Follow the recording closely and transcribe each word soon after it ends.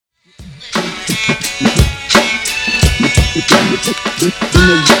Welcome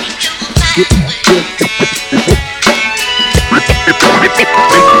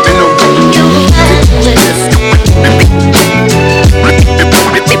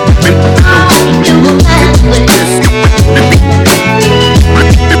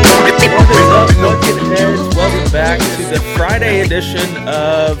back to the Friday edition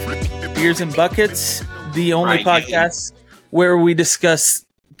of Beers and Buckets, the only podcast where we discuss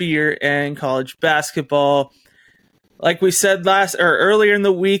beer and college basketball. Like we said earlier in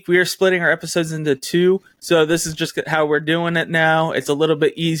the week, we are splitting our episodes into two. So this is just how we're doing it now. It's a little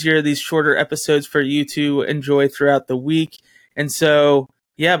bit easier, these shorter episodes for you to enjoy throughout the week. And so,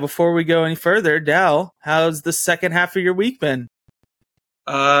 yeah, before we go any further, Dowell, how's the second half of your week been?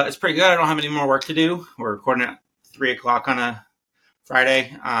 It's pretty good. I don't have any more work to do. We're recording at 3 o'clock on a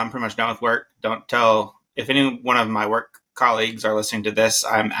Friday. I'm pretty much done with work. Don't tell if any one of my work colleagues are listening to this,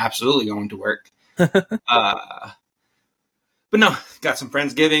 I'm absolutely going to work. But no, got some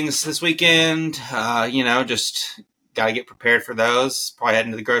Friendsgivings this weekend. Just got to get prepared for those. Probably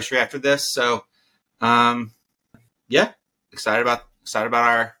heading to the grocery after this. So, excited about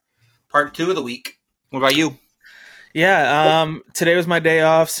our part 2 of the week. What about you? Yeah, today was my day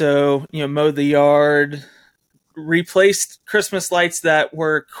off, so, mowed the yard, replaced Christmas lights that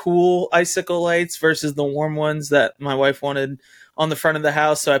were cool icicle lights versus the warm ones that my wife wanted on the front of the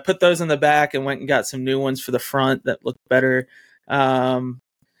house. So I put those in the back and went and got some new ones for the front that look better.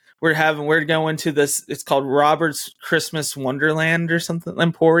 We're going to this, it's called Robert's Christmas Wonderland or something,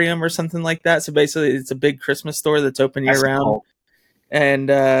 Emporium or something like that. So basically it's a big Christmas store that's open year round. Cool. And,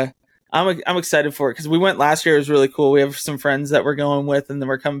 I'm excited for it because we went last year. It was really cool. We have some friends that we're going with, and then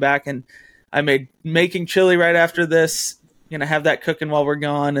we're coming back. And I made making chili right after this. Gonna have that cooking while we're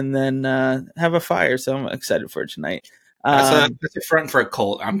gone, and then have a fire. So I'm excited for it tonight. That's a front for a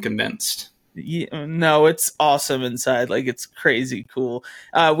cult. I'm convinced. Yeah, no, it's awesome inside. Like, it's crazy cool.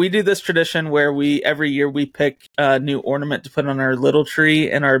 We do this tradition where every year we pick a new ornament to put on our little tree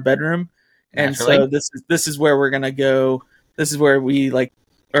in our bedroom, and so this is where we're gonna go. This is where we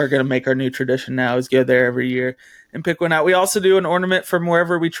are going to make our new tradition now, is go there every year and pick one out. We also do an ornament from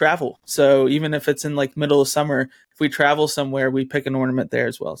wherever we travel. So even if it's in middle of summer, if we travel somewhere, we pick an ornament there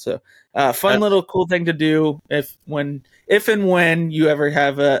as well. So fun little cool thing to do if and when you ever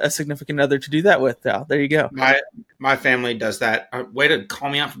have a significant other to do that with. There you go. My family does that. Way to call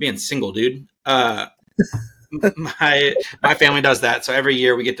me out for being single, dude. My family does that. So every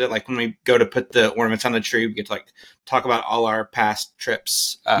year we get to, when we go to put the ornaments on the tree, we get to talk about all our past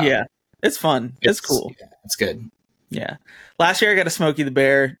trips. Yeah, it's fun. It's cool. Yeah, it's good. Yeah. Last year I got a Smokey the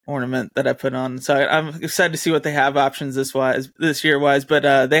Bear ornament that I put on. So I'm excited to see what they have options this year wise,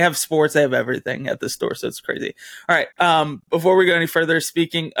 but they have sports, they have everything at the store. So it's crazy. All right. Before we go any further,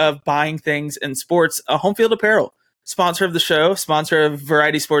 speaking of buying things in sports, Home Field Apparel, sponsor of the show, sponsor of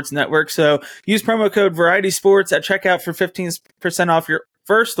Variety Sports Network. So use promo code Variety Sports at checkout for 15% off your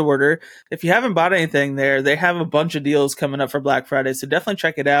first order. If you haven't bought anything there, they have a bunch of deals coming up for Black Friday. So definitely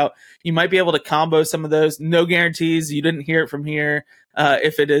check it out. You might be able to combo some of those. No guarantees. You didn't hear it from here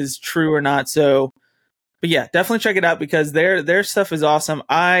if it is true or not. So, but yeah, definitely check it out because their stuff is awesome.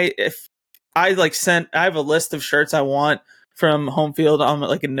 I have a list of shirts I want from Home Field on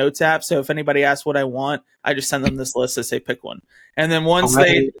a notes app. So if anybody asks what I want, I just send them this list to say pick one. And then once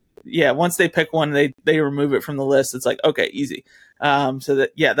they pick one, they remove it from the list. It's okay, easy.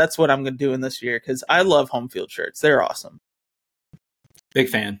 That's what I'm going to do in this year because I love Home Field shirts. They're awesome. Big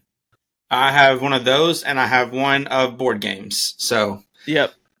fan. I have one of those and I have one of board games. So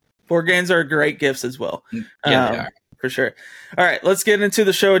yep. Board games are great gifts as well. Yeah, they are. For sure. All right, let's get into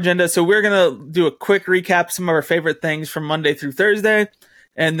the show agenda. So we're going to do a quick recap, some of our favorite things from Monday through Thursday.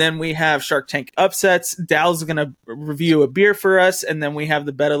 And then we have Shark Tank upsets. Dow's going to review a beer for us. And then we have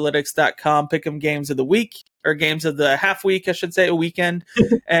the betalytics.com pick'em games of the week, or games of the half week, I should say, a weekend.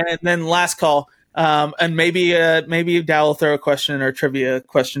 And then last call. And maybe Dow will throw a question or a trivia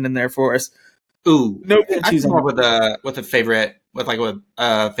question in there for us. Ooh, no, I come up with a favorite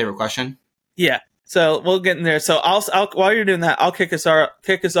question. Yeah. So we'll get in there. So I'll while you're doing that, I'll kick us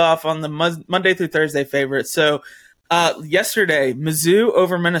off on the Monday through Thursday favorites. So yesterday, Mizzou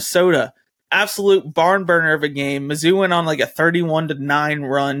over Minnesota, absolute barn burner of a game. Mizzou went on a 31-9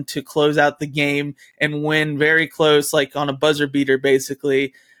 run to close out the game and win very close, on a buzzer beater,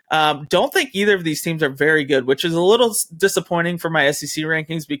 basically. Don't think either of these teams are very good, which is a little disappointing for my SEC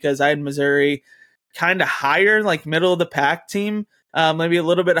rankings because I had Missouri kind of higher, middle of the pack team. Maybe a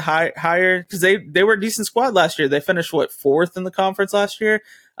little bit higher because they were a decent squad last year. They finished fourth in the conference last year.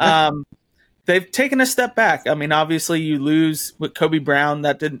 they've taken a step back. I mean, obviously you lose with Kobe Brown.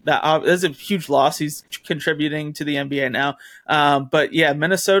 That is a huge loss. He's contributing to the NBA now. But yeah,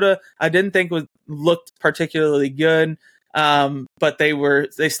 Minnesota, I didn't think looked particularly good. But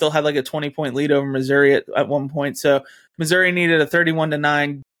they still had like a 20-point lead over Missouri at one point. So Missouri needed a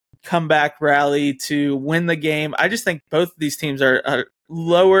 31-9 comeback rally to win the game. I just think both of these teams are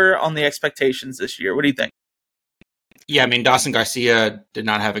lower on the expectations this year. What do you think? Yeah, I mean, Dawson Garcia did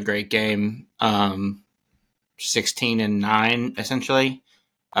not have a great game. 16-9 essentially.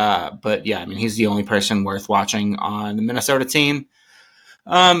 But yeah, I mean, he's the only person worth watching on the Minnesota team.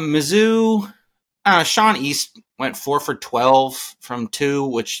 Mizzou, Sean East went 4 for 12 from 2,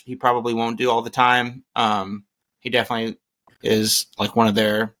 which he probably won't do all the time. He definitely is like one of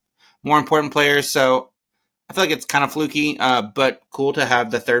their more important players. So I feel like it's kind of fluky, but cool to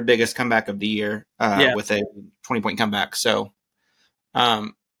have the third biggest comeback of the year with a 20-point comeback. So,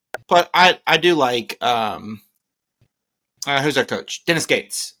 but I do like who's our coach? Dennis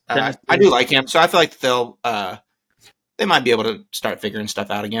Gates. I do like him, so I feel like they might be able to start figuring stuff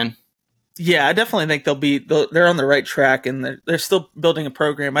out again. Yeah, I definitely think they're on the right track, and they're still building a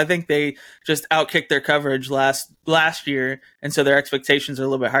program. I think they just outkicked their coverage last year, and so their expectations are a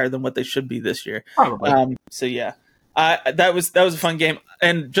little bit higher than what they should be this year. Probably. So yeah, that was a fun game.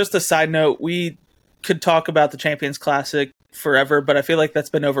 And just a side note, we could talk about the Champions Classic forever, but I feel like that's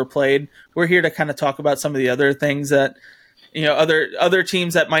been overplayed. We're here to kind of talk about some of the other things that, other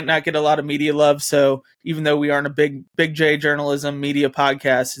teams that might not get a lot of media love. So even though we aren't a big J journalism media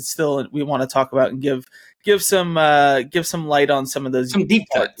podcast, it's still, we want to talk about and give some light on some of those deep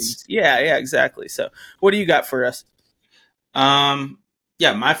cuts. Yeah, exactly. So what do you got for us?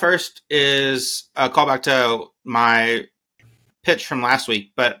 Yeah, my first is a callback to my pitch from last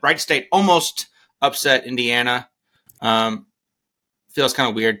week, but Wright State almost upset Indiana. Feels kind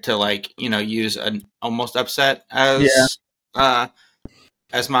of weird to use an almost upset as one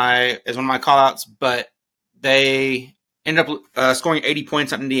of my callouts, but they ended up scoring 80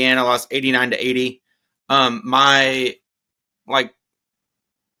 points on Indiana, lost 89-80. My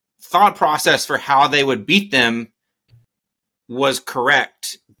thought process for how they would beat them was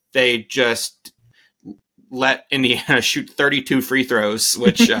correct. They just let Indiana shoot 32 free throws,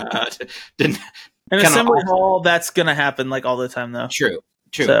 which didn't. In a similar ball, that's going to happen all the time, though. True.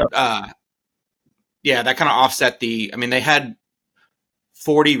 So. Yeah, that kind of offset they had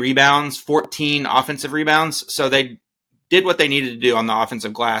 40 rebounds, 14 offensive rebounds. So they did what they needed to do on the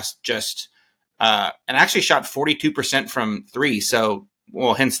offensive glass, and actually shot 42% from 3. So,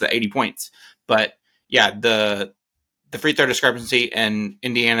 hence the 80 points. But yeah, the free throw discrepancy and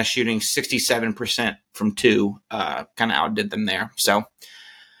Indiana shooting 67% from 2 kind of outdid them there. So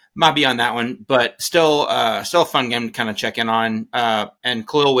might be on that one, but still a fun game to kind of check in on. And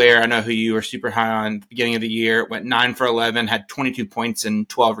Khalil Ware, I know who you were super high on at the beginning of the year, went 9 for 11, had 22 points and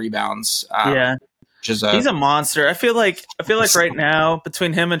 12 rebounds. He's a monster. I feel like right now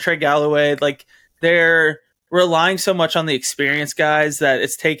between him and Trey Galloway, they're relying so much on the experienced guys that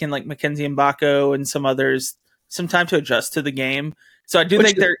it's taken Mackenzie Mbako and some others some time to adjust to the game. So I do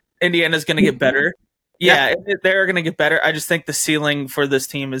think Indiana's going to get better. Yeah, they're going to get better. I just think the ceiling for this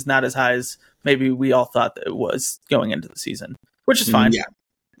team is not as high as maybe we all thought that it was going into the season, which is fine.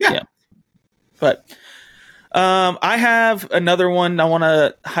 Yeah. But I have another one I want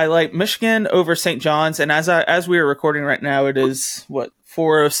to highlight: Michigan over St. John's. And as we are recording right now, it is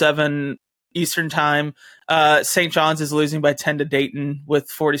 4:07 Eastern time. St. John's is losing by 10 to Dayton with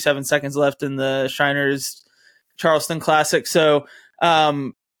 47 seconds left in the Shriners Charleston Classic. So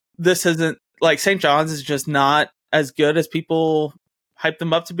this isn't. St. John's is just not as good as people hype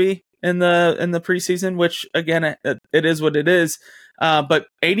them up to be in the preseason, which again, it is what it is. But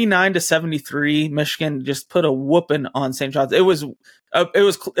 89-73, Michigan just put a whooping on St. John's. It was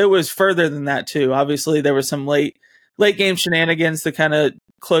further than that too. Obviously, there was some late game shenanigans to kind of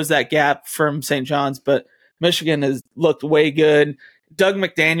close that gap from St. John's, but Michigan has looked way good. Doug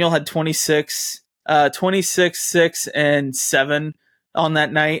McDaniel had 26, 6, and 7 on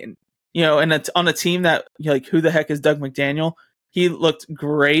that night. And it's on a team that who the heck is Doug McDaniel? He looked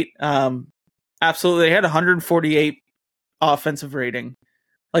great. Absolutely. They had 148 offensive rating.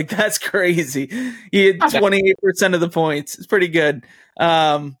 That's crazy. He had 28% of the points. It's pretty good.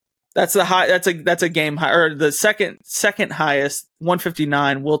 That's the high. That's a game high, or the second highest,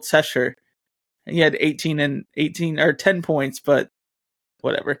 159. Will Tesher. He had 18 or 10 points, but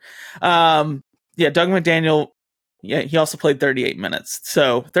whatever. Doug McDaniel. Yeah, he also played 38 minutes.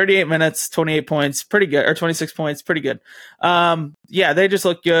 So 38 minutes, 28 points, pretty good, or 26 points, pretty good. They just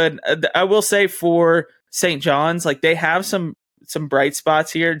look good. I will say for St. John's, they have some some bright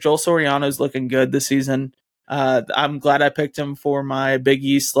spots here. Joel Soriano's looking good this season. I'm glad I picked him for my Big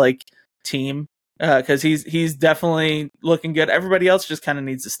East team because he's definitely looking good. Everybody else just kind of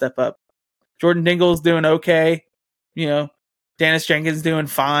needs to step up. Jordan Dingle's doing okay. Dennis Jenkins doing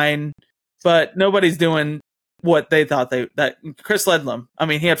fine, but nobody's doing what they thought that Chris Ledlam. I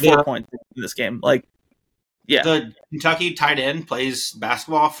mean, he had 4 points in this game. Yeah. The Kentucky tight end plays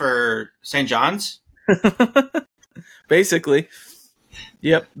basketball for St. John's. Basically.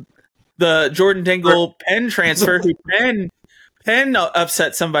 Yep. The Jordan Dingle Penn transfer. Penn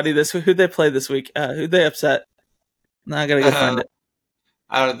upset somebody this week. Who'd they play this week? Who'd they upset? Now I gotta go find it.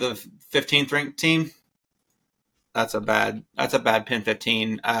 Out of the 15th ranked team. That's a bad Penn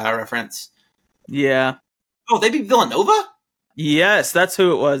 15 reference. Yeah. Oh, they beat Villanova? Yes, that's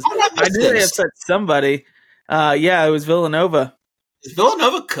who it was. I knew they upset somebody. Yeah, it was Villanova. Is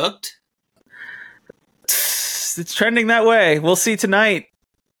Villanova cooked? It's trending that way. We'll see tonight.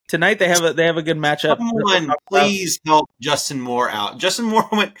 Tonight they have a good matchup. Someone please help Justin Moore out. Justin Moore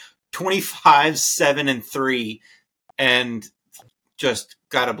went 25-7-3 and just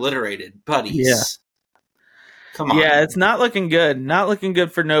got obliterated, buddies. Yeah. Come on. Yeah, it's not looking good. Not looking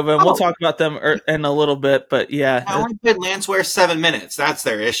good for Nova. And we'll talk about them in a little bit, but yeah. I only played Lance Ware 7 minutes. That's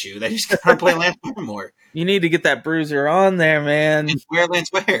their issue. They just can't play Lance Ware more. You need to get that bruiser on there, man. Lance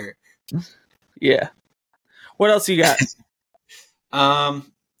Ware. Yeah. What else you got?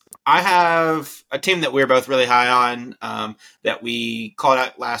 I have a team that we're both really high on that we called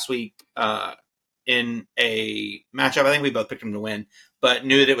out last week in a matchup. I think we both picked them to win, but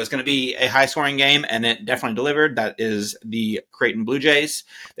knew that it was going to be a high-scoring game, and it definitely delivered. That is the Creighton Blue Jays.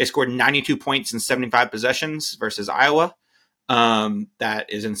 They scored 92 points in 75 possessions versus Iowa. That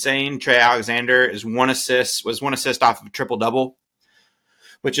is insane. Trey Alexander was one assist off of a triple-double,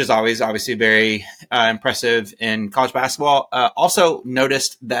 which is always obviously very impressive in college basketball. Also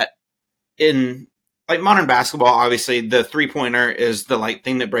noticed that in modern basketball, obviously the three-pointer is the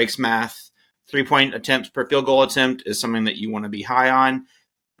thing that breaks math. 3-point attempts per field goal attempt is something that you want to be high on.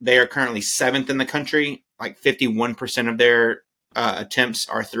 They are currently 7th in the country. 51% of their attempts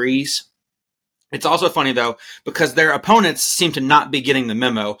are threes. It's also funny, though, because their opponents seem to not be getting the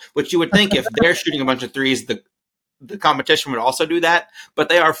memo, which you would think if they're shooting a bunch of threes, the competition would also do that. But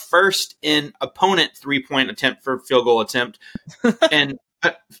they are first in opponent 3-point attempt for field goal attempt. And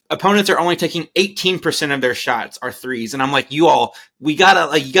opponents are only taking 18% of their shots are threes. And I'm like, you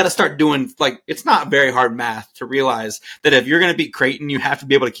gotta start doing, it's not very hard math to realize that if you're going to beat Creighton, you have to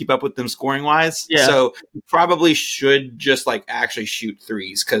be able to keep up with them scoring wise. Yeah. So you probably should just actually shoot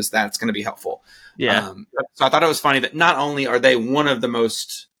threes, because that's going to be helpful. Yeah. So I thought it was funny that not only are they one of the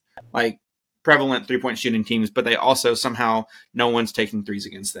most prevalent 3-point shooting teams, but they also somehow no one's taking threes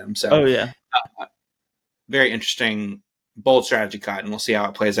against them. So, very interesting, bold strategy, Cotton. We'll see how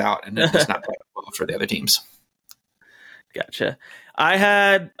it plays out, and it's not playing well for the other teams. Gotcha. I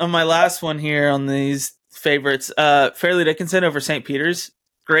had on my last one here on these favorites, Fairleigh Dickinson over St. Peter's.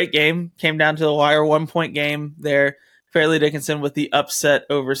 Great game. Came down to the wire, 1-point game there. Fairleigh Dickinson with the upset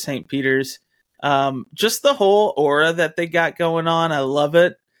over St. Peter's. Just the whole aura that they got going on. I love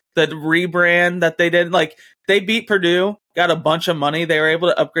it. The rebrand that they did, they beat Purdue, got a bunch of money. They were able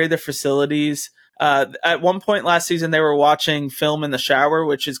to upgrade their facilities. At one point last season, they were watching film in the shower,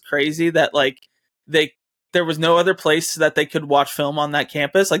 which is crazy that there was no other place that they could watch film on that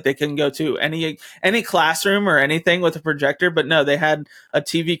campus. They couldn't go to any classroom or anything with a projector, but no, they had a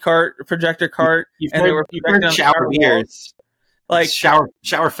projector cart, and they were projecting on shower beers,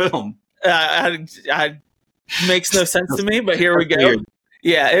 shower film. Makes no sense to me, but here we go. Weird.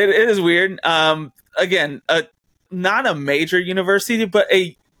 Yeah, it is weird. Again, not a major university, but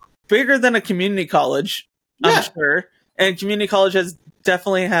a bigger than a community college, I'm sure. And community colleges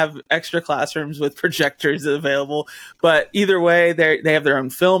definitely have extra classrooms with projectors available. But either way, they have their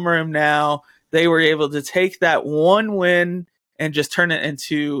own film room now. They were able to take that one win and just turn it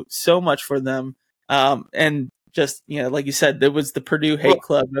into so much for them. And just, like you said, there was the Purdue hate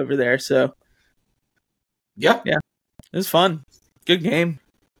club over there. So, yeah, it was fun. Good game.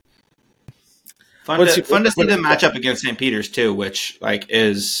 Fun to see the matchup against St. Peter's too, which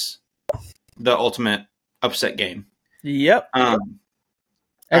is the ultimate upset game. Yep.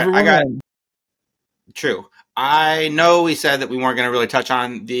 True. I know we said that we weren't going to really touch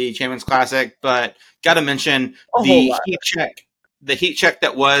on the Champions Classic, but got to mention the heat check. The heat check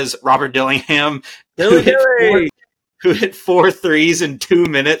that was Robert Dillingham, who hit 4 threes in 2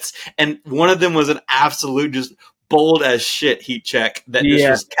 minutes, and one of them was an absolute just bold as shit heat check that just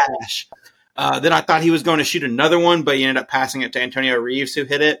was cash. Then I thought he was going to shoot another one, but he ended up passing it to Antonio Reeves, who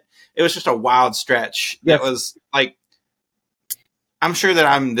hit it. It was just a wild stretch. That was I'm sure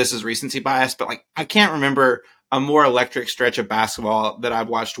that this is recency bias, but like I can't remember a more electric stretch of basketball that I've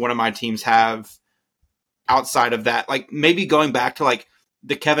watched one of my teams have outside of that. Like maybe going back to like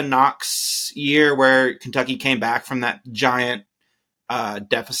the Kevin Knox year where Kentucky came back from that giant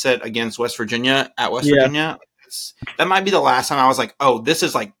deficit against West Virginia at West Virginia. That might be the last time I was like, oh, this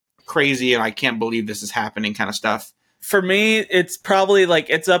is like crazy and I can't believe this is happening kind of stuff. For me, it's probably like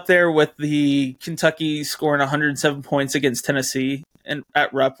it's up there with the Kentucky scoring 107 points against Tennessee and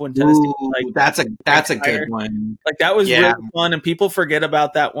at Rupp when Tennessee. That's a good one. Like that was really fun, and people forget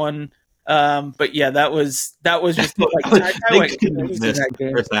about that one. But yeah, that was just like Ty went crazy that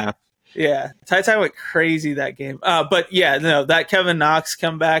game. First half. Yeah, Ty went crazy that game. But yeah, no, that Kevin Knox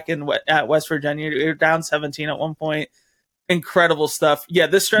comeback at West Virginia, we were down 17 at one point. Incredible stuff. Yeah,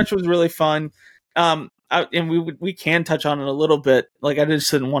 this stretch was really fun. And we can touch on it a little bit. Like I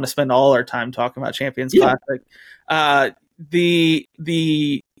just didn't want to spend all our time talking about Champions Classic.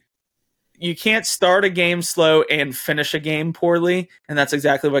 You can't start a game slow and finish a game poorly, and that's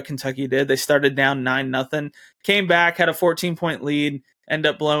exactly what Kentucky did. They started down 9-0, came back, had a 14-point lead, end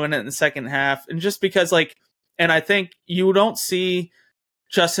up blowing it in the second half. And just because and I think you don't see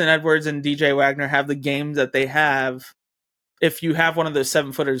Justin Edwards and DJ Wagner have the games that they have if you have one of those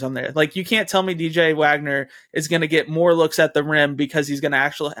 7-footers on there. Like you can't tell me DJ Wagner is going to get more looks at the rim because he's going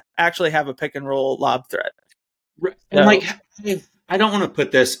to actually have a pick and roll lob threat. And like I don't want to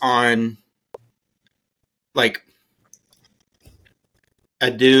put this on like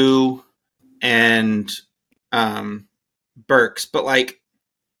Adu and Burks, but like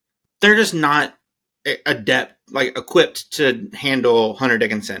they're just not adept, like equipped to handle Hunter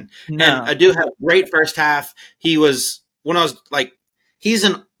Dickinson. No. And Adu had a great first half. He was he's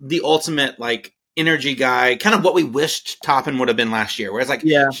the ultimate like energy guy, kind of what we wished Toppin would have been last year. Whereas like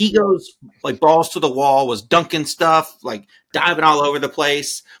he goes like balls to the wall, was dunking stuff, like diving all over the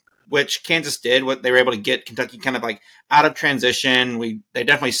place, which Kansas did. What they were able to get Kentucky kind of like out of transition. They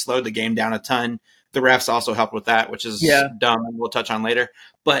definitely slowed the game down a ton. The refs also helped with that, which is dumb, and we'll touch on later.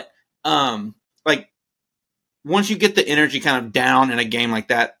 But like once you get the energy kind of down in a game like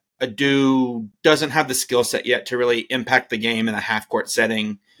that, Adu doesn't have the skill set yet to really impact the game in a half court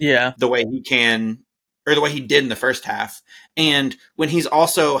setting. Yeah, the way he can, or the way he did in the first half. And when he's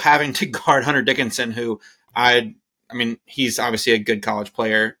also having to guard Hunter Dickinson, who I mean, he's obviously a good college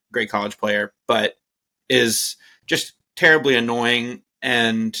player, great college player, but is just terribly annoying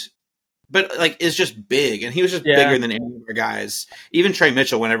but like is just big, and he was just bigger than any of our guys. Even Trey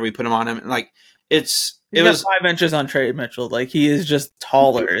Mitchell, whenever we put him on him, like it was 5 inches on Trey Mitchell. Like he is just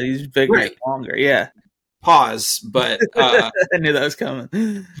taller. He's bigger, and longer. Yeah. Pause, but I knew that was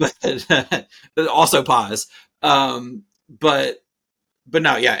coming. But also pause. But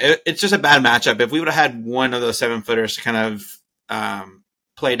no, yeah, it's just a bad matchup. If we would have had one of those 7-footers to kind of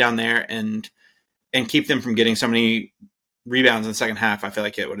play down there and keep them from getting so many rebounds in the second half, I feel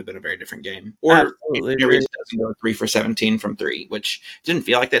like it would have been a very different game. Or Reeves doesn't go 3 for 17 from 3, which didn't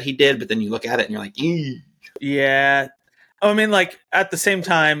feel like that he did, but then you look at it and you're like, eee. Yeah. I mean, like at the same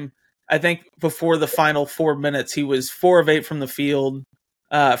time, I think before the final 4 minutes, he was 4 of 8 from the field,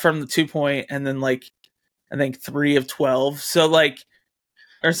 from the 2-point, and then like I think 3 of 12. So like,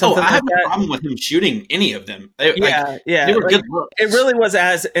 or something. I have no problem with him shooting any of them. They were good looks. It really was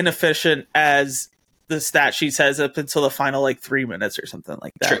as inefficient as the stat sheet says up until the final like 3 minutes or something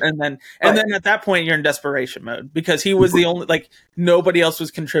like that. True. And then at that point you're in desperation mode because he was the only, like nobody else was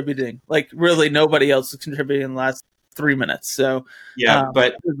contributing. Like really nobody else was contributing in the last 3 minutes. So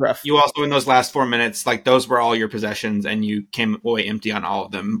but you also in those last 4 minutes, like those were all your possessions and you came away empty on all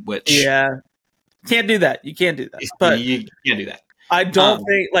of them, which can't do that. You can't do that. But you can't do that. I don't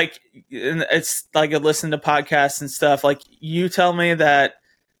think like it's like I listen to podcasts and stuff. Like you tell me that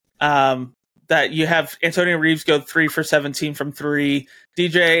that you have Antonio Reeves go 3 for 17 from 3,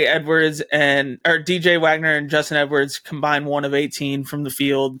 DJ Wagner and Justin Edwards combine 1 of 18 from the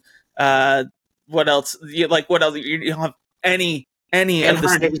field. What else? You don't have any and of the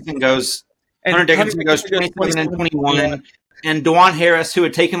Hunter Dickinson goes 27 and 21. Yeah. And DeJuan Harris, who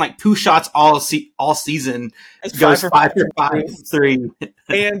had taken like 2 shots all season, goes 5 for 5 3.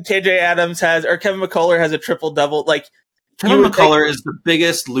 And KJ Adams Kevin McCullough has a triple double. Like Kevin McCullough is the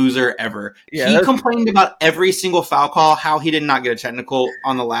biggest loser ever. Yeah, he complained about every single foul call, how he did not get a technical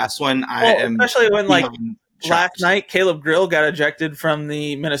on the last one. Especially when like last night, Caleb Grill got ejected from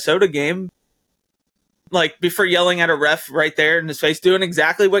the Minnesota game. Like before yelling at a ref right there in his face, doing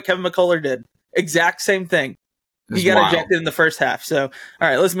exactly what Kevin McCullough did. Exact same thing. He got ejected in the first half. So, all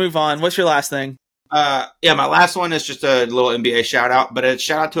right, let's move on. What's your last thing? My last one is just a little NBA shout out, but it's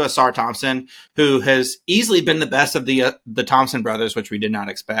shout out to Asar Thompson, who has easily been the best of the Thompson brothers, which we did not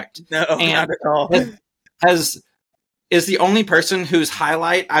expect. No, and not at all. has is the only person whose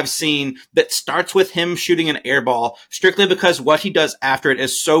highlight I've seen that starts with him shooting an air ball strictly because what he does after it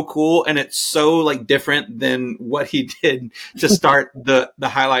is so cool and it's so like different than what he did to start the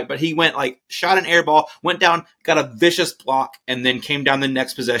highlight. But he went like shot an air ball, went down, got a vicious block, and then came down the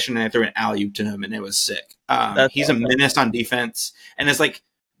next possession and I threw an alley-oop to him, and it was sick. He's awesome. A menace on defense, and it's like,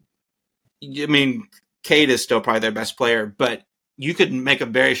 I mean, Cade is still probably their best player, but you could make a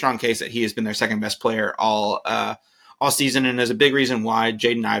very strong case that he has been their second best player all season, and there's a big reason why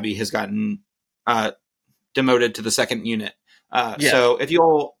Jaden Ivey has gotten demoted to the second unit. So if you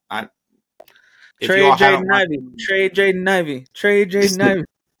all trade Jaden Ivey, trade Jaden Ivey.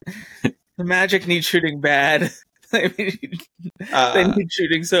 The Magic need shooting bad. they need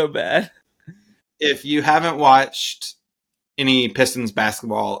shooting so bad. If you haven't watched any Pistons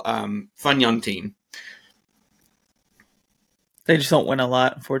basketball, fun young team. They just don't win a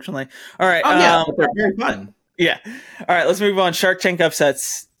lot, unfortunately. All right. But they're very fun. Yeah. All right, let's move on. Shark Tank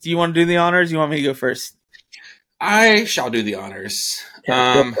upsets. Do you want to do the honors? You want me to go first? I shall do the honors. Okay,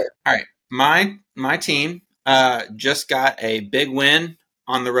 all right. My team just got a big win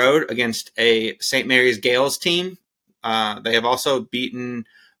on the road against a St. Mary's Gales team. They have also beaten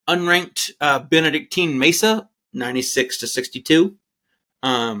unranked Benedictine Mesa 96-62.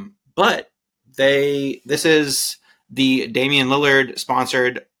 But this is the Damian Lillard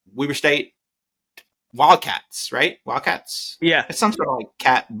sponsored Weber State Wildcats, right? Wildcats? Yeah. It's some sort of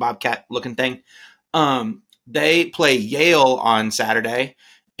like bobcat looking thing. They play Yale on Saturday,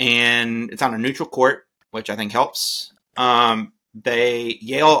 and it's on a neutral court, which I think helps. Yale,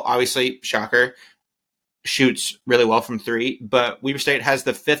 obviously, shocker, shoots really well from three, but Weber State has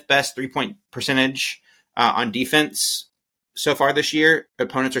the fifth best 3-point percentage on defense so far this year.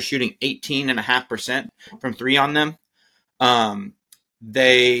 Opponents are shooting 18.5% from three on them.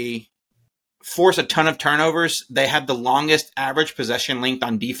 They force a ton of turnovers. They have the longest average possession length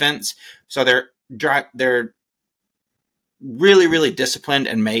on defense, so they're really, really disciplined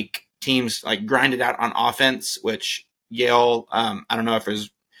and make teams like grind it out on offense, which Yale, I don't know if is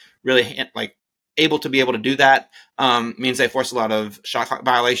really like able to do that. Means they force a lot of shot clock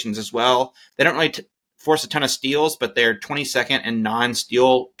violations as well. They don't really force a ton of steals, but they're 22nd in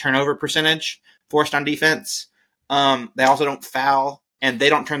non-steal turnover percentage forced on defense. They also don't foul, and they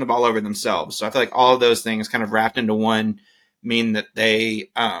don't turn the ball over themselves. So I feel like all of those things kind of wrapped into one mean that they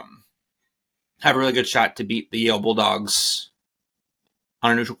have a really good shot to beat the Yale Bulldogs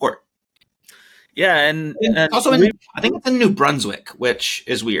on a neutral court. Yeah, and also I think it's in New Brunswick, which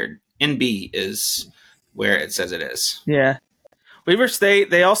is weird. NB is where it says it is. Yeah. Weber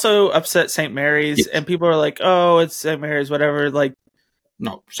State, they also upset St. Mary's, and people are like, oh, it's St. Mary's, whatever. Like,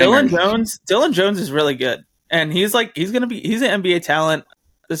 no, Dylan Jones is really good. And he's an NBA talent.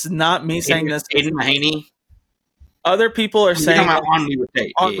 This is not me saying this. Aiden Mahaney. Other people are saying on Weber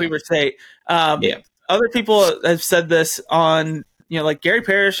State. Weber State. Other people have said this on, like Gary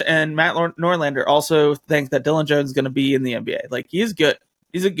Parrish and Matt Norlander also think that Dylan Jones is going to be in the NBA. Like, he's good.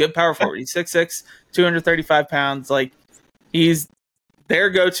 He's a good power forward. He's 6'6", 235 pounds. Like, he's their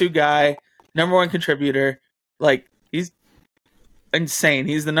go-to guy, number one contributor. Like, he's insane.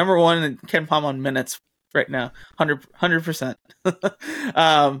 He's the number one in Ken Palm on minutes right now, 100%.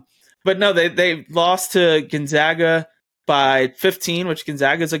 But no, they lost to Gonzaga by 15, which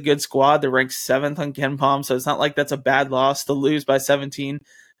Gonzaga is a good squad. They're ranked 7th on Ken Palm, so it's not like that's a bad loss to lose by 17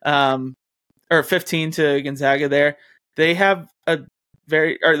 or 15 to Gonzaga there. They have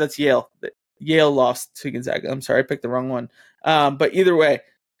that's Yale. Yale lost to Gonzaga. I'm sorry, I picked the wrong one. But either way,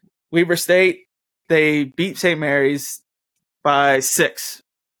 Weber State, they beat St. Mary's by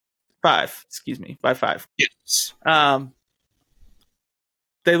 5. Yes.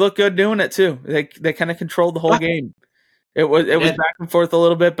 They look good doing it too. They kind of controlled the whole game. It was back and forth a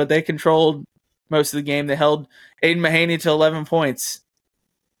little bit, but they controlled most of the game. They held Aiden Mahaney to 11 points,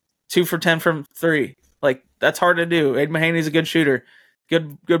 2 for 10 from 3. Like, that's hard to do. Aiden Mahaney's a good shooter,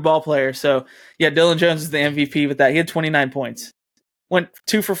 good ball player. So yeah, Dylan Jones is the MVP with that. He had 29 points, went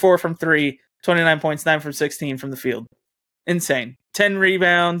 2 for 4 from 3, 29 points, 9 from 16 from the field. Insane. 10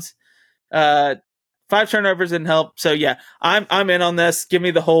 rebounds. 5 turnovers didn't help. So yeah, I'm in on this. Give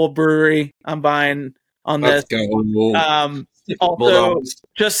me the whole brewery. I'm buying on this. Also,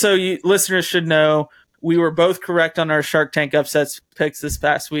 just so you listeners should know, we were both correct on our Shark Tank upsets picks this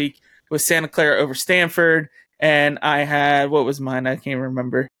past week with Santa Clara over Stanford, and I had, what was mine? I can't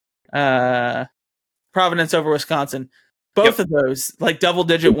remember. Providence over Wisconsin. Both of those, like,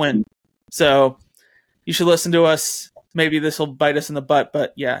 double-digit win. So you should listen to us. Maybe this will bite us in the butt,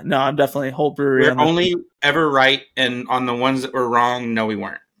 but yeah, no, I'm definitely whole brewery. We're only ever right, and on the ones that were wrong, no, we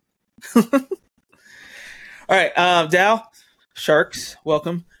weren't. All right, Dow, Sharks,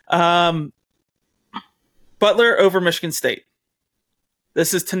 welcome. Butler over Michigan State.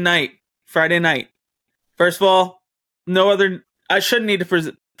 This is tonight, Friday night. First of all, I shouldn't need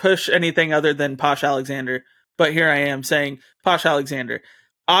to push anything other than Posh Alexander, but here I am saying Posh Alexander.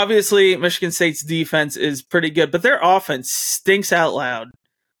 Obviously, Michigan State's defense is pretty good, but their offense stinks out loud.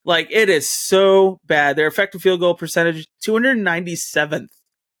 Like, it is so bad. Their effective field goal percentage, 297th.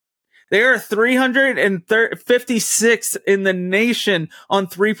 They are 356th in the nation on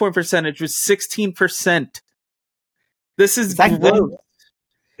 3-point percentage with 16%. This is that gross. Good?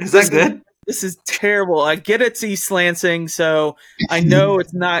 Is that good? This is terrible. I get it's East Lansing, so I know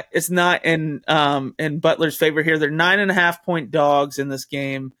it's not in Butler's favor here. They're 9.5-point dogs in this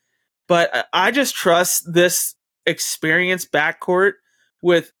game, but I just trust this experienced backcourt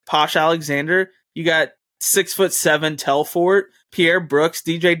with Posh Alexander. You got 6'7" Telfort, Pierre Brooks,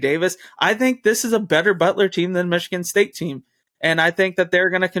 DJ Davis. I think this is a better Butler team than Michigan State team, and I think that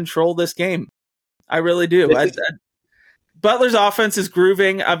they're going to control this game. I really do. Butler's offense is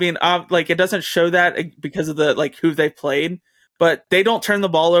grooving. I mean, it doesn't show that because of the who they played, but they don't turn the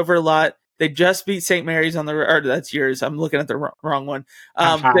ball over a lot. They just beat St. Mary's or that's yours. I'm looking at the wrong one.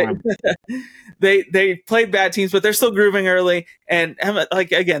 They played bad teams, but they're still grooving early. And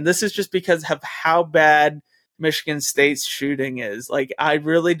again, this is just because of how bad Michigan State's shooting is. I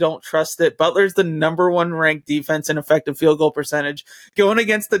really don't trust it. Butler's the number 1 ranked defense in effective field goal percentage, going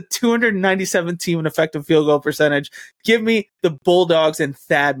against the 297th team in effective field goal percentage. Give me the Bulldogs and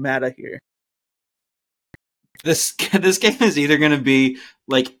Thad Matta here. This game is either going to be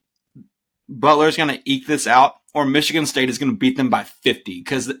Butler's going to eke this out, or Michigan State is going to beat them by 50,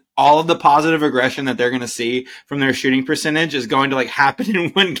 because all of the positive aggression that they're going to see from their shooting percentage is going to happen in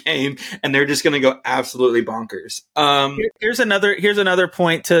one game, and they're just going to go absolutely bonkers. Here's another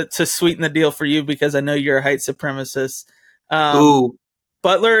point to sweeten the deal for you, because I know you're a height supremacist.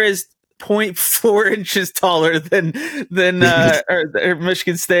 Butler is 0.4 inches taller than or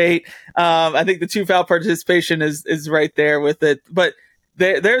Michigan State. I think the 2 foul participation is right there with it, but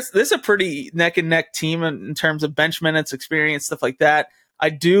this is a pretty neck and neck team in terms of bench minutes, experience, stuff like that.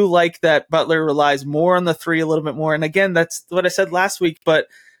 I do like that Butler relies more on the 3 a little bit more. And again, that's what I said last week, but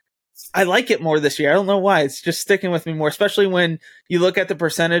I like it more this year. I don't know why. It's just sticking with me more, especially when you look at the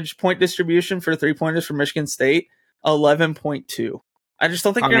percentage point distribution for 3-pointers for Michigan State, 11.2. I just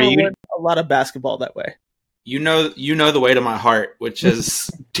don't think you're going to win a lot of basketball that way. You know the way to my heart, which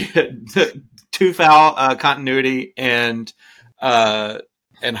is 2 foul continuity and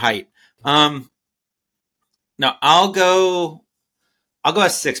height. Now I'll go a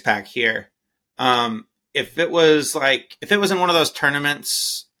 6-pack here. If it was in one of those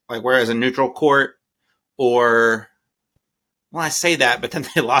tournaments, where it's a neutral court, or, well, I say that, but then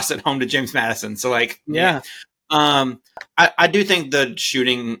they lost at home to James Madison. So yeah. I do think the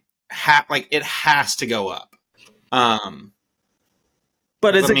shooting it has to go up.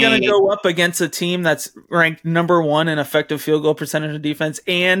 But is it going to go up against a team that's ranked number 1 in effective field goal percentage on defense,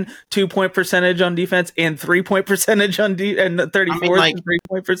 and 2-point percentage on defense, and 3-point percentage on and 34th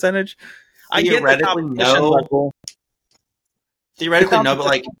 3-point percentage? I get the competition level. Theoretically, no,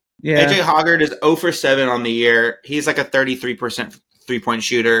 but AJ Hoggard is 0 for 7 on the year. He's a 33% 3-point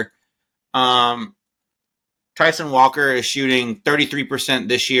shooter. Tyson Walker is shooting 33%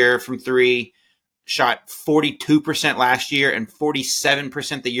 this year from 3. Shot 42% last year and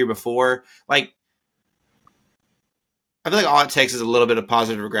 47% the year before. I feel like all it takes is a little bit of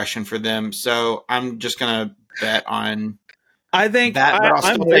positive regression for them. So I'm just gonna bet on. I think that,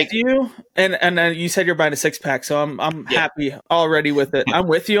 I'm with you, and you said you're buying a 6-pack, so I'm happy already with it. I'm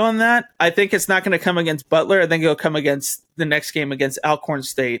with you on that. I think it's not going to come against Butler. I think it'll come against the next game against Alcorn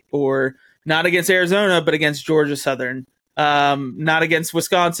State, or not against Arizona, but against Georgia Southern. Not against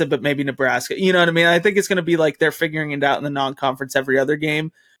Wisconsin, but maybe Nebraska. You know what I mean? I think it's going to be they're figuring it out in the non-conference every other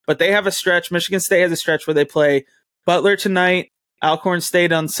game. But they have a stretch. Michigan State has a stretch where they play Butler tonight, Alcorn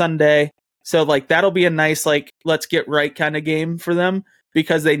State on Sunday. So that'll be a nice let's get right kind of game for them,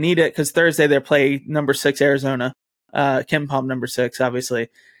 because they need it. Because Thursday they play number 6 Arizona, Kim Palm number 6, obviously.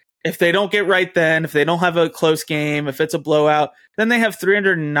 If they don't get right, then if they don't have a close game, if it's a blowout, then they have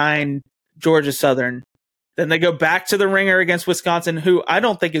 309 Georgia Southern. Then they go back to the ringer against Wisconsin, who I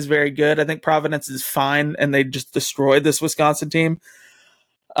don't think is very good. I think Providence is fine, and they just destroyed this Wisconsin team.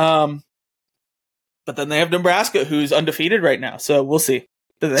 But then they have Nebraska, who's undefeated right now. So we'll see.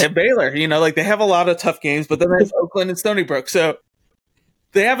 Then they have Baylor. They have a lot of tough games, but then they have Oakland and Stony Brook. So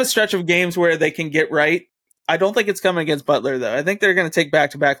they have a stretch of games where they can get right. I don't think it's coming against Butler, though. I think they're going to take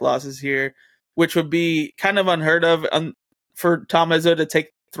back-to-back losses here, which would be kind of unheard of for Tom Izzo to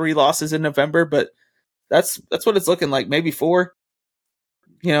take 3 losses in November, but that's what it's looking like. Maybe 4,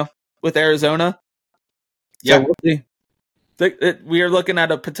 with Arizona. Yeah. So we'll see. We are looking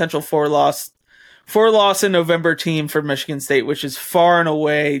at a potential 4-loss in November team for Michigan State, which is far and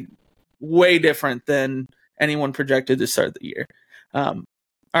away way different than anyone projected to start the year. All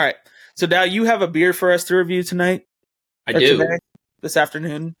right. So Dow, you have a beer for us to review tonight? I do. Today, this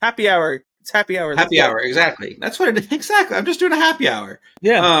afternoon. Happy hour. It's happy hour. Happy hour, exactly. That's what it is. Exactly. I'm just doing a happy hour.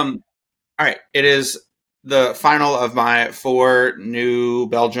 Yeah. All right. It is the final of my 4 new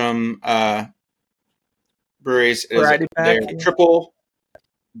Belgium breweries. It is their triple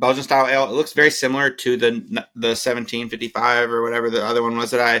Belgian style ale. It looks very similar to the 1755 or whatever the other one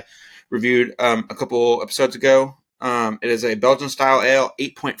was that I reviewed a couple episodes ago. It is a Belgian style ale,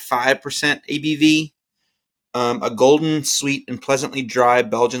 8.5% ABV. A golden, sweet, and pleasantly dry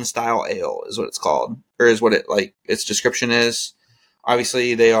Belgian style ale is what it's called, or is what its description is.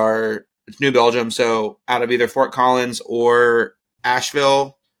 Obviously, it's New Belgium, so out of either Fort Collins or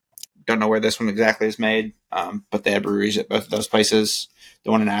Asheville. Don't know where this one exactly is made, but they have breweries at both of those places.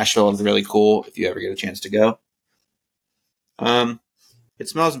 The one in Asheville is really cool if you ever get a chance to go. It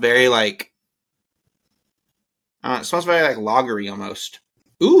smells very lagery almost.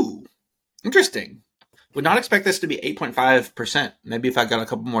 Ooh, interesting. Would not expect this to be 8.5%. Maybe if I got a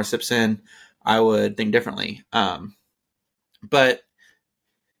couple more sips in, I would think differently. But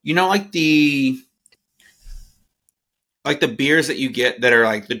the beers that you get that are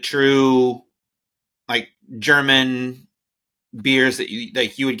like the true German beers that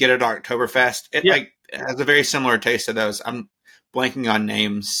you would get at Oktoberfest. It has a very similar taste to those. I'm blanking on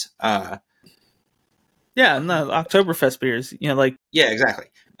names. Yeah, no, Oktoberfest beers. Yeah, exactly.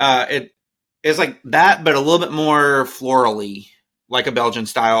 It is like that, but a little bit more florally, like a Belgian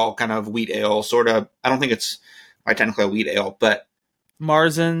style kind of wheat ale, sort of. I don't think it's technically a wheat ale, but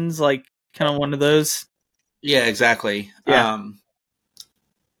Marzen's kind of one of those. Yeah, exactly. Yeah.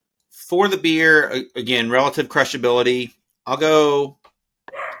 For the beer, again, relative crushability, I'll go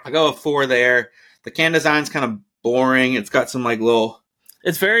a 4 there. The can design's kind of boring. It's got some little.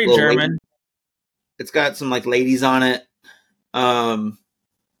 It's very German. It's got some ladies on it.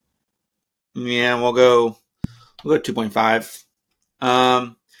 Yeah, we'll go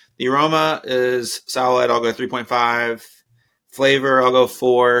 2.5. The aroma is solid. I'll go 3.5. Flavor, I'll go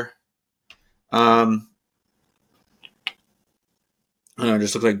 4. I don't know. It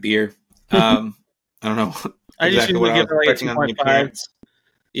just looks like beer. I don't know. I exactly usually give it 2.5.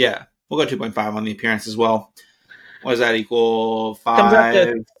 Yeah, we'll go 2.5 on the appearance as well. What does that equal? 5. Comes out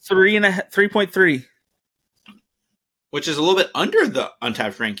to 3.3. Which is a little bit under the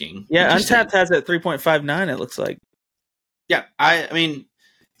Untapped ranking. Yeah, Untapped has it at 3.59, it looks like. Yeah, I mean,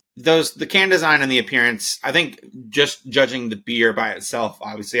 the can design and the appearance, I think just judging the beer by itself,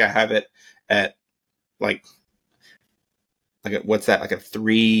 obviously I have it at what's that, a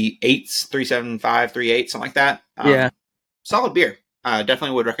 3.8, 3.75, 3.8, something like that. Yeah. Solid beer.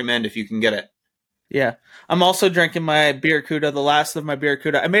 Definitely would recommend if you can get it. Yeah. I'm also drinking my Barracuda, the last of my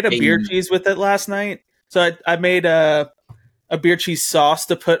Barracuda. I made a beer cheese with it last night. So I made a beer cheese sauce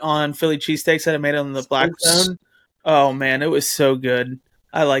to put on Philly cheesesteaks that I made on the Blackstone. Oh man, it was so good.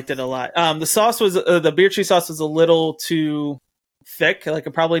 I liked it a lot. The sauce was the beer cheese sauce was a little too thick. I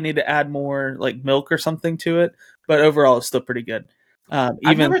probably need to add more milk or something to it. But overall, it's still pretty good.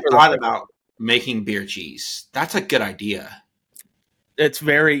 I've never thought about making beer cheese. That's a good idea. It's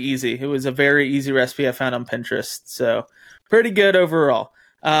very easy. It was a very easy recipe I found on Pinterest. So pretty good overall.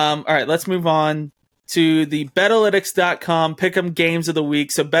 All right, let's move on to the Betalytics.com Pick'em Games of the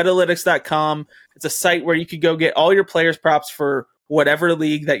Week. So Betalytics.com, it's a site where you could go get all your players props for whatever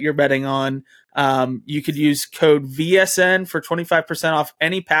league that you're betting on. You could use code VSN for 25% off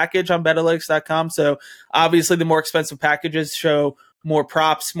any package on Betalytics.com. So obviously the more expensive packages show more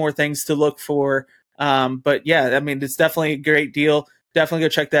props, more things to look for. But yeah, I mean, it's definitely a great deal. Definitely go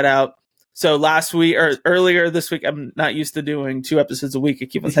check that out. So last week or earlier this week, I'm not used to doing 2 episodes a week. I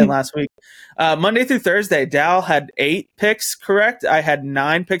keep on saying last week. Monday through Thursday, Dal had 8 picks correct. I had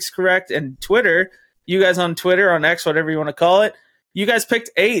 9 picks correct. And Twitter, you guys on Twitter, on X, whatever you want to call it, you guys picked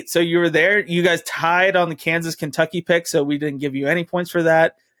 8. So you were there. You guys tied on the Kansas-Kentucky pick, so we didn't give you any points for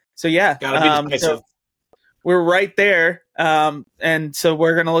that. So yeah. Gotta be decisive. So we're right there. And so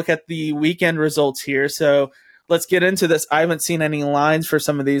we're going to look at the weekend results here. So let's get into this. I haven't seen any lines for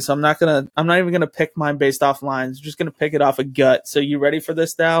some of these, so I'm not even gonna pick mine based off lines. I'm just gonna pick it off a gut. So you ready for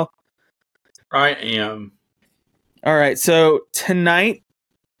this, Dal? I am. All right. So tonight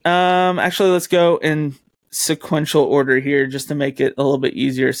Actually, let's go in sequential order here just to make it a little bit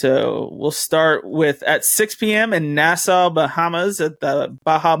easier. So we'll start with at 6 p.m. in Nassau, Bahamas at the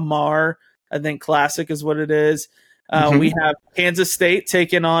Baha Mar, I think Classic is what it is. We have Kansas State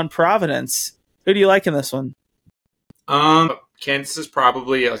taking on Providence. Who do you like in this one? Kansas is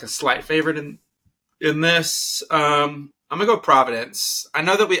probably like a slight favorite in this. I'm gonna go Providence. I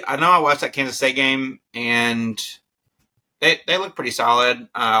know I watched that Kansas State game and they look pretty solid.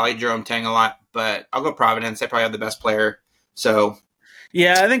 I like Jerome Tang a lot, but I'll go Providence. They probably have the best player. So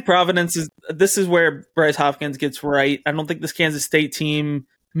yeah, I think Providence this is where Bryce Hopkins gets right. I don't think this Kansas State team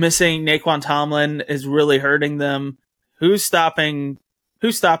missing Naquan Tomlin is really hurting them. Who's stopping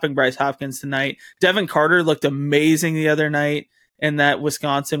Bryce Hopkins tonight? Devin Carter looked amazing the other night in that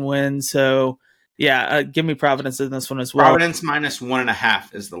Wisconsin win. So yeah, give me Providence in this one as well. Providence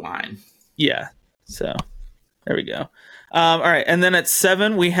 -1.5 is the line. Yeah. So there we go. All right, and then at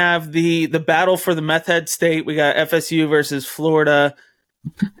 7 we have the battle for the meth head state. We got FSU versus Florida.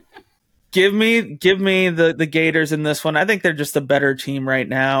 Give me the Gators in this one. I think they're just a better team right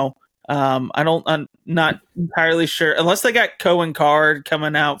now. I'm not entirely sure unless they got Cohen Card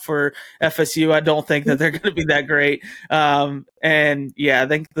coming out for FSU. I don't think that they're going to be that great. And yeah,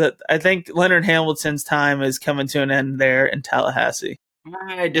 I think Leonard Hamilton's time is coming to an end there in Tallahassee.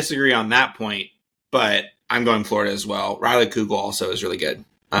 I disagree on that point, but I'm going Florida as well. Riley Kugel also is really good.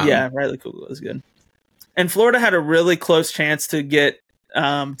 Yeah, Riley Kugel is good. And Florida had a really close chance to get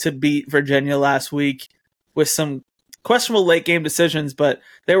to beat Virginia last week with some questionable late game decisions, but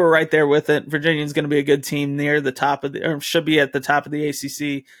they were right there with it. Virginia's going to be a good team near the top of or should be at the top of the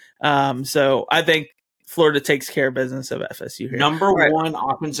ACC. So I think Florida takes care of business of FSU here. Number one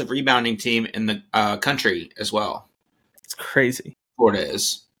offensive rebounding team in the country as well. It's crazy. Florida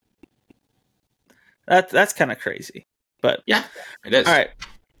is. That's kind of crazy, but yeah, it is. All right,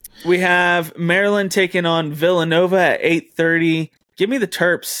 we have Maryland taking on Villanova at 8:30. Give me the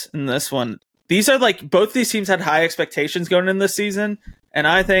Terps in this one. These are both these teams had high expectations going in this season, and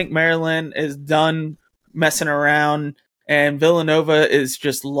I think Maryland is done messing around, and Villanova is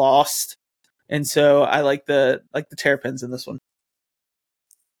just lost, and so I like the Terrapins in this one.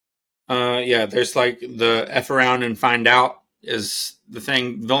 Yeah, there's the F around and find out is the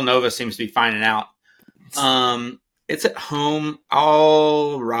thing. Villanova seems to be finding out. It's at home.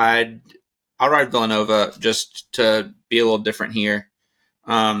 I'll ride Villanova just to be a little different here.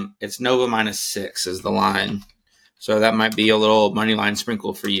 It's Nova -6 is the line. So that might be a little money line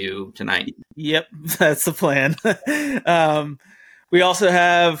sprinkle for you tonight. Yep, that's the plan. We also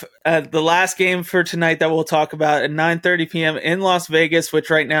have the last game for tonight that we'll talk about at 9:30 p.m. in Las Vegas, which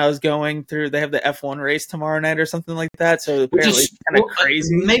right now is going through. They have the F1 race tomorrow night or something like that. So apparently it's kind of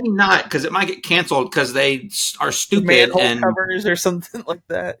crazy. Maybe not, because it might get canceled because they are stupid manhole and covers or something like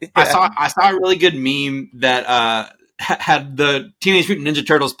that. Yeah. I saw a really good meme that had the Teenage Mutant Ninja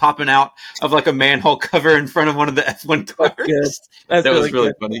Turtles popping out of a manhole cover in front of one of the F1 cars. That was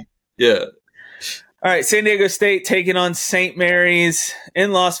really funny. Yeah. All right, San Diego State taking on St. Mary's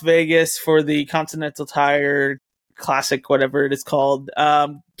in Las Vegas for the Continental Tire Classic, whatever it is called.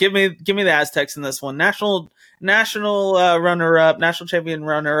 Give me the Aztecs in this one. National runner-up, national champion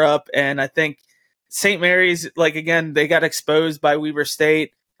runner-up, and I think St. Mary's, again, they got exposed by Weber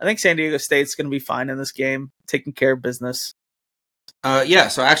State. I think San Diego State's going to be fine in this game, taking care of business. Yeah,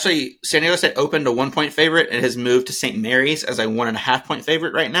 so actually, San Diego State opened a 1-point favorite and has moved to St. Mary's as a 1.5-point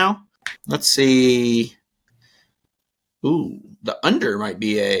favorite right now. Let's see. Ooh, the under might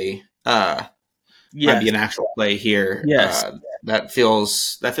be might be an actual play here. Yes, that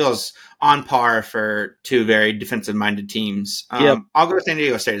feels on par for two very defensive-minded teams. Yep. I'll go with San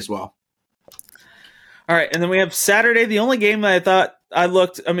Diego State as well. All right, and then we have Saturday. The only game that I thought I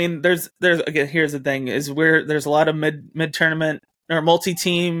looked. I mean, there's again. Here's the thing: is where there's a lot of mid tournament or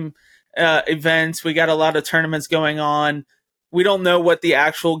multi-team events. We got a lot of tournaments going on. We don't know what the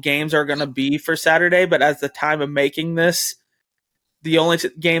actual games are going to be for Saturday, but at the time of making this, the only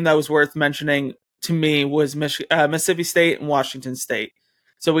game that was worth mentioning to me was Mississippi State and Washington State.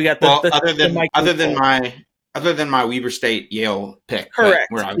 So we got other than my Weber State Yale pick.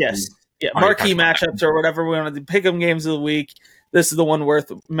 Correct. Yes. Yeah. Marquee matchups or whatever we want to pick them games of the week. This is the one worth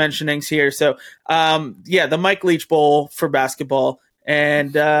mentioning here. So, the Mike Leach Bowl for basketball,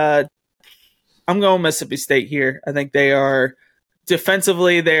 and I'm going Mississippi State here. I think they are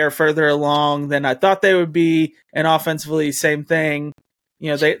defensively, they are further along than I thought they would be, and offensively, same thing.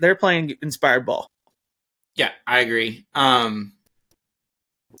 They're playing inspired ball. Yeah, I agree.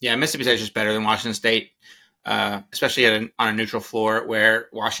 Mississippi State is just better than Washington State, especially on a neutral floor where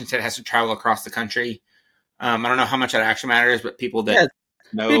Washington State has to travel across the country. I don't know how much that actually matters, but people that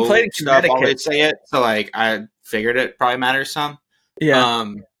Being played know in stuff Connecticut. always say it, so like I figured it probably matters some.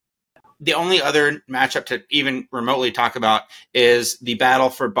 Yeah. The only other matchup to even remotely talk about is the battle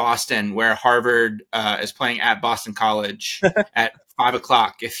for Boston, where Harvard is playing at Boston College at 5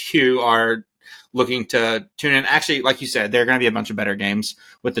 o'clock. If you are looking to tune in, actually, like you said, there are going to be a bunch of better games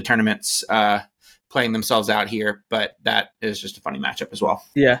with the tournaments playing themselves out here, but that is just a funny matchup as well.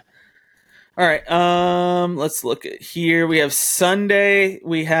 Yeah. All right. Let's look at here. We have Sunday.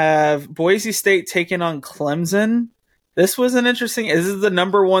 We have Boise State taking on Clemson. This was an interesting. This is the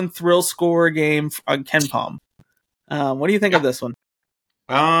number one thrill scorer game on KenPom. What do you think of this one?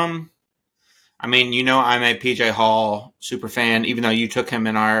 I mean, I'm a PJ Hall super fan, even though you took him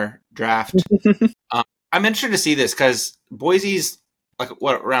in our draft. I'm interested to see this because Boise's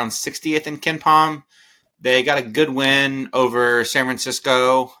around 60th in KenPom. They got a good win over San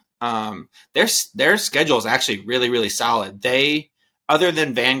Francisco. Their schedule is actually really, really solid. Other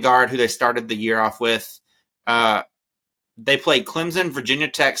than Vanguard, who they started the year off with, they played Clemson, Virginia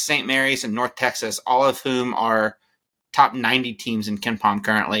Tech, St. Mary's, and North Texas, all of whom are top 90 teams in KenPom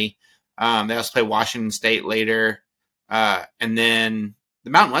currently. They also play Washington State later. And then the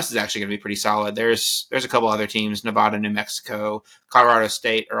Mountain West is actually going to be pretty solid. There's a couple other teams, Nevada, New Mexico, Colorado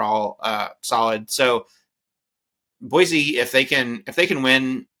State are all solid. So Boise, if they can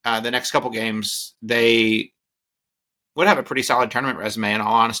win the next couple games, they would have a pretty solid tournament resume, in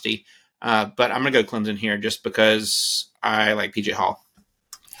all honesty. But I'm going to go Clemson here just because I like PJ Hall.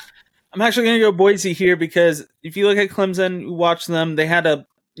 I'm actually going to go Boise here because if you look at Clemson, you watch them, they had a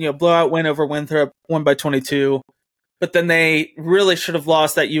blowout win over Winthrop, won by 22. But then they really should have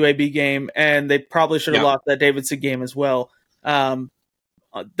lost that UAB game, and they probably should have lost that Davidson game as well.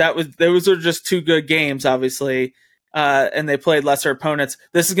 Those are just two good games, obviously, and they played lesser opponents.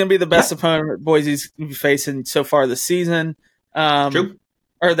 This is going to be the best opponent Boise's facing so far this season, True.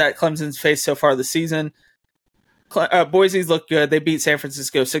 or that Clemson's faced so far this season. Boise's look good. They beat San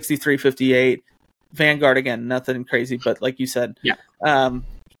Francisco 63-58. Vanguard, again, nothing crazy, but like you said, San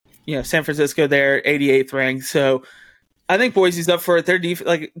Francisco there, 88th ranked. So I think Boise's up for it. Their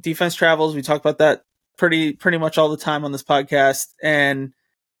defense travels. We talk about that pretty much all the time on this podcast, and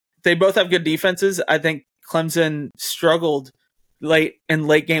they both have good defenses. I think Clemson struggled late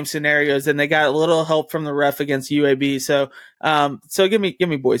game scenarios, and they got a little help from the ref against UAB. So give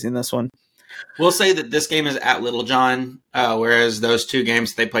me Boise in this one. We'll say that this game is at Littlejohn, whereas those two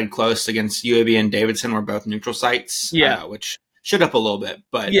games they played close against UAB and Davidson were both neutral sites, which should up a little bit.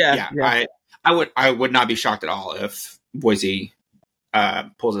 But I would not be shocked at all if Boise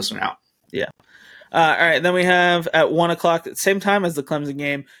pulls this one out. Yeah. All right. Then we have at 1:00 at the same time as the Clemson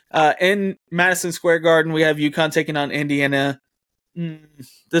game in Madison Square Garden. We have UConn taking on Indiana.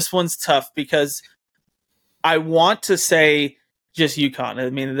 This one's tough because I want to say just UConn. I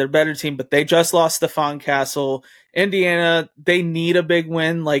mean, they're a better team, but they just lost Stephon Castle. Indiana, they need a big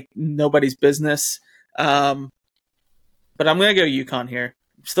win like nobody's business. But I'm going to go UConn here.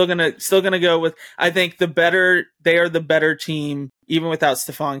 Still gonna go with. I think they are the better team even without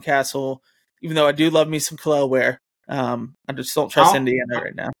Stephon Castle. Even though I do love me some Khalil Ware, I just don't trust Indiana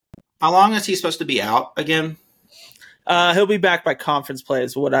right now. How long is he supposed to be out again? He'll be back by conference play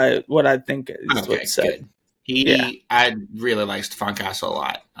is what I think is okay, what's said. Good. I really like Stephon Castle a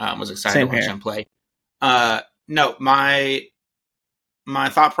lot. Was excited to watch him play. No, my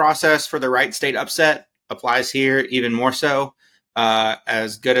thought process for the Wright State upset applies here even more so.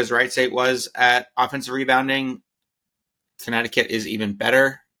 As good as Wright State was at offensive rebounding, Connecticut is even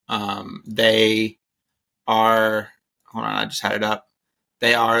better. They are, hold on, I just had it up.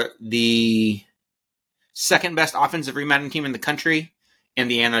 They are the second best offensive rebounding team in the country.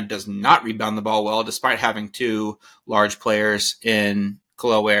 Indiana does not rebound the ball well, despite having two large players in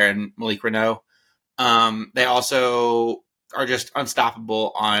Khalil Ware and Malik Renault. They also are just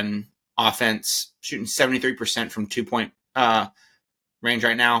unstoppable on offense, shooting 73% from 2-point range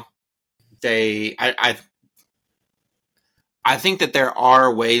right now. I think that there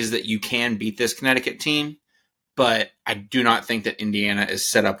are ways that you can beat this Connecticut team, but I do not think that Indiana is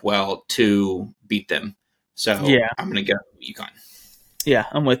set up well to beat them. So I'm going to go UConn. Yeah,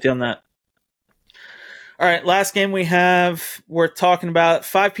 I'm with you on that. All right, last game we're talking about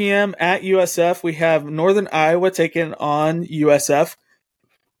 5 p.m. at USF. We have Northern Iowa taking on USF.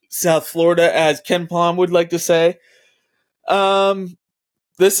 South Florida, as Ken Palm would like to say.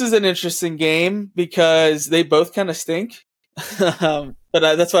 This is an interesting game because they both kind of stink. But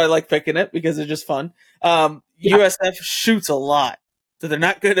that's why I like picking it because it's just fun. USF shoots a lot, so they're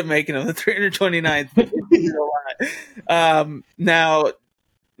not good at making them. The 329th. Now,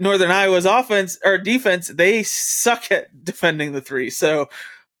 Northern Iowa's offense or defense, they suck at defending the three. So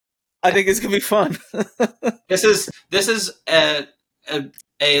I think it's gonna be fun. This is a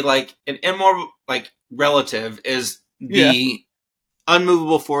like an immoral like relative is the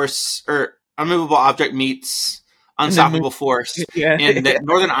unmovable force or unmovable object meets unstoppable force. And that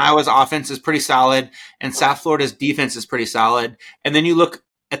Northern Iowa's offense is pretty solid and South Florida's defense is pretty solid. And then you look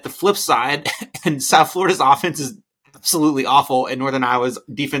at the flip side and South Florida's offense is absolutely awful and Northern Iowa's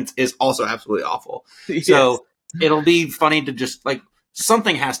defense is also absolutely awful. Yes. So it'll be funny to just like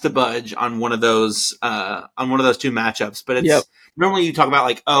something has to budge on one of those two matchups. But it's normally you talk about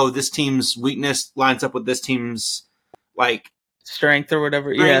like, oh, this team's weakness lines up with this team's like strength or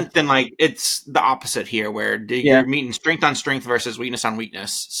whatever. And like it's the opposite here where you're meeting strength on strength versus weakness on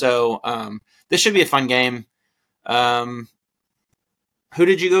weakness. So this should be a fun game. Who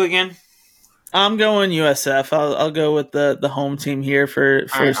did you go again? I'm going USF. I'll go with the home team here for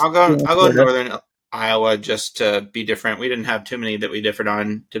right, I'll go Northern Iowa just to be different. We didn't have too many that we differed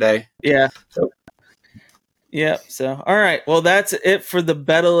on today. Yeah. So all right. Well, that's it for the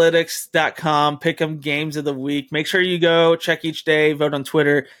Betalytics.com Pick'em games of the week. Make sure you go check each day, vote on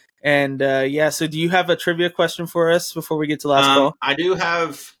Twitter. And so do you have a trivia question for us before we get to last call? I do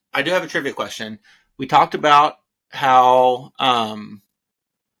have a trivia question. We talked about how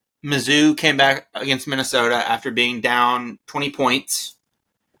Mizzou came back against Minnesota after being down 20 points.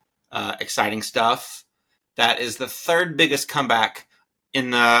 Exciting stuff. That is the third biggest comeback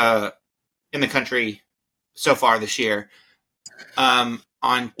in the country so far this year. On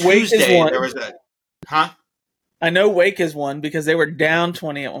Tuesday, there was I know Wake is one because they were down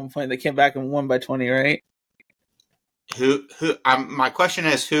 20 at one point. They came back and won by 20, right? My question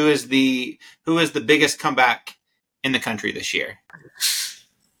is who is the biggest comeback in the country this year?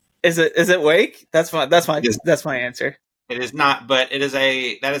 Is it Wake? That's my answer. It is not, but that is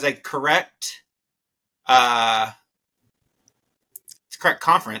a correct it's correct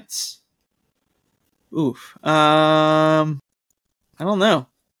conference. Oof. I don't know.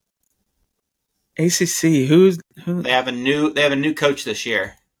 ACC. Who? They have a new coach this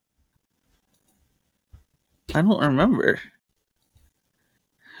year. I don't remember.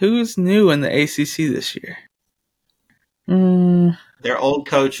 Who's new in the ACC this year? Their old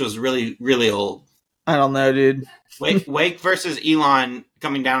coach was really, really old. I don't know, dude. Wake versus Elon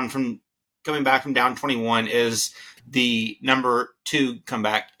coming back from down 21 is the number 2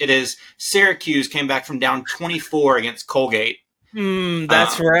 comeback. It is Syracuse came back from down 24 against Colgate.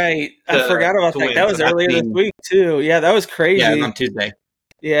 That's right. I forgot about that. That was earlier this week too. Yeah, that was crazy. Yeah, on Tuesday.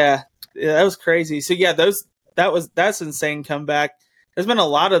 Yeah, that was crazy. So yeah, that's insane comeback. There's been a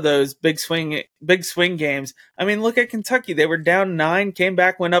lot of those big swing games. I mean, look at Kentucky. They were down 9, came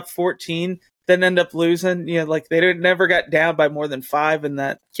back, went up 14, then end up losing. Like they never got down by more than 5 in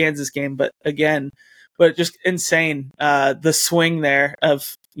that Kansas game. But just insane. The swing there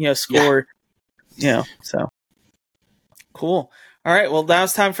of score. So cool. All right. Well, now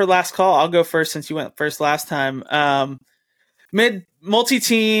it's time for last call. I'll go first since you went first last time.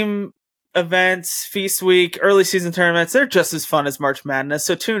 Multi-team events, Feast Week, early season tournaments, they're just as fun as March Madness.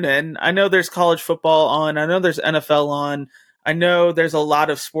 So tune in. I know there's college football on. I know there's NFL on. I know there's a lot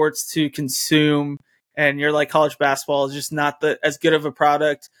of sports to consume, and you're like, college basketball is just not as good of a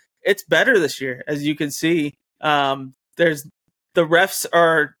product. It's better this year, as you can see. The refs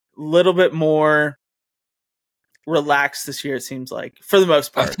are a little bit more relaxed this year, it seems like, for the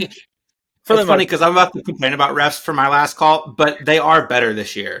most part. It's funny because I'm about to complain about refs for my last call, but they are better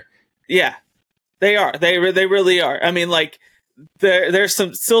this year. Yeah, they are. They really are. I mean, like there's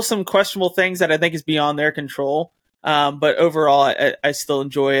still some questionable things that I think is beyond their control. But overall, I still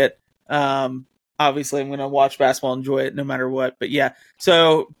enjoy it. Obviously, I'm going to watch basketball, enjoy it no matter what. But yeah,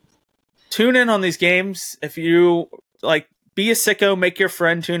 so tune in on these games. If you like, be a sicko, make your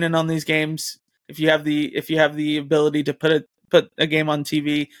friend tune in on these games. If you have the ability to put a game on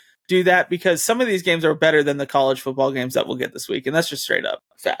TV, do that, because some of these games are better than the college football games that we'll get this week, and that's just straight up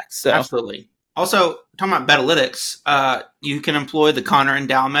facts. So. Absolutely. Also, talking about Betalytics, you can employ the Conner and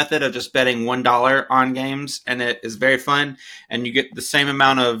Dowell method of just betting $1 on games, and it is very fun, and you get the same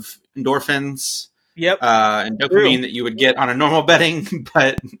amount of endorphins and dopamine that you would get on a normal betting,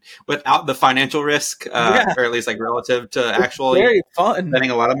 but without the financial risk, or at least like relative to actually very fun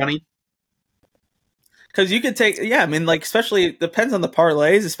betting a lot of money. Because you could take, I mean, like, especially, it depends on the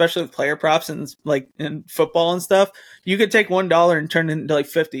parlays, especially with player props and like in football and stuff. You could take $1 and turn it into like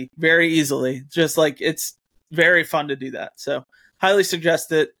 50 very easily. Just like, it's very fun to do that. So highly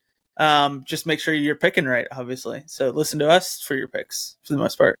suggest it. Just make sure you're picking right, obviously. So listen to us for your picks for the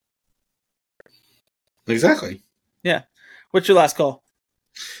most part. Exactly. Yeah. What's your last call?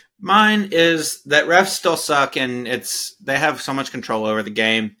 Mine is that refs still suck, and they have so much control over the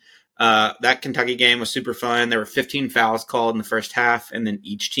game. That Kentucky game was super fun. There were 15 fouls called in the first half, and then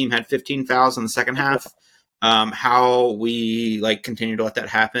each team had 15 fouls in the second half. How we continue to let that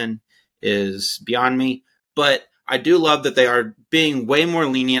happen is beyond me. But I do love that they are being way more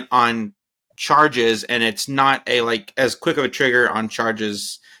lenient on charges, and it's not as quick of a trigger on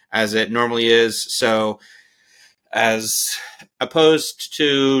charges as it normally is. So as opposed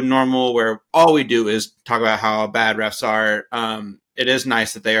to normal where all we do is talk about how bad refs are, it is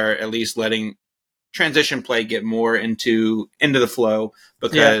nice that they are at least letting transition play get more into the flow,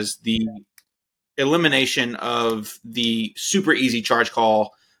 because the elimination of the super easy charge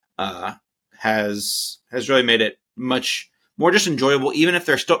call has really made it much more just enjoyable, even if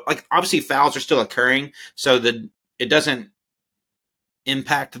they're still obviously fouls are still occurring, so that it doesn't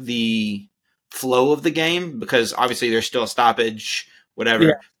impact the flow of the game, because obviously there's still a stoppage,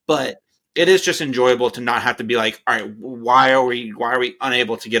 whatever. But it is just enjoyable to not have to be all right, why are we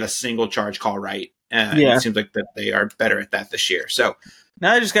unable to get a single charge call right? It seems like that they are better at that this year. So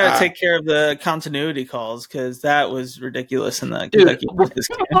now I just got to take care of the continuity calls, because that was ridiculous in the Kentucky this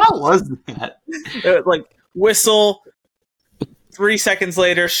game. What was that? It was whistle, 3 seconds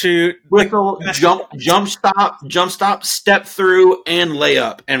later, shoot. Whistle, jump stop, step through, and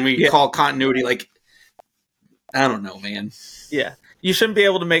layup. And we call continuity I don't know, man. Yeah. You shouldn't be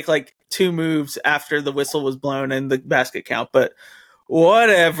able to make 2 moves after the whistle was blown and the basket count, but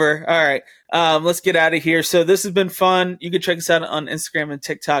whatever. All right. Let's get out of here. So this has been fun. You can check us out on Instagram and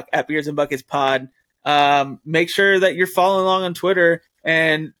TikTok at Beers and Buckets Pod. Make sure that you're following along on Twitter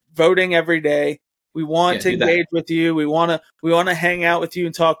and voting every day. We want to engage with you. We want to hang out with you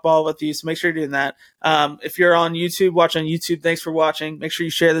and talk ball with you. So make sure you're doing that. If you're on YouTube, watch on YouTube. Thanks for watching. Make sure you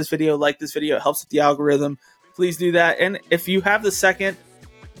share this video, like this video. It helps with the algorithm. Please do that. And if you have the second,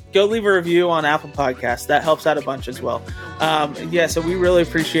 go leave a review on Apple Podcasts. That helps out a bunch as well. So we really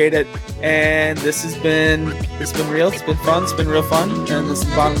appreciate it. And it's been real. It's been fun. It's been real fun. And this is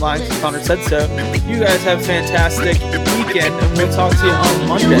the bottom line, as Connor said. So you guys have a fantastic weekend, and we'll talk to you on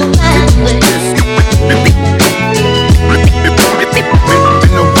Monday.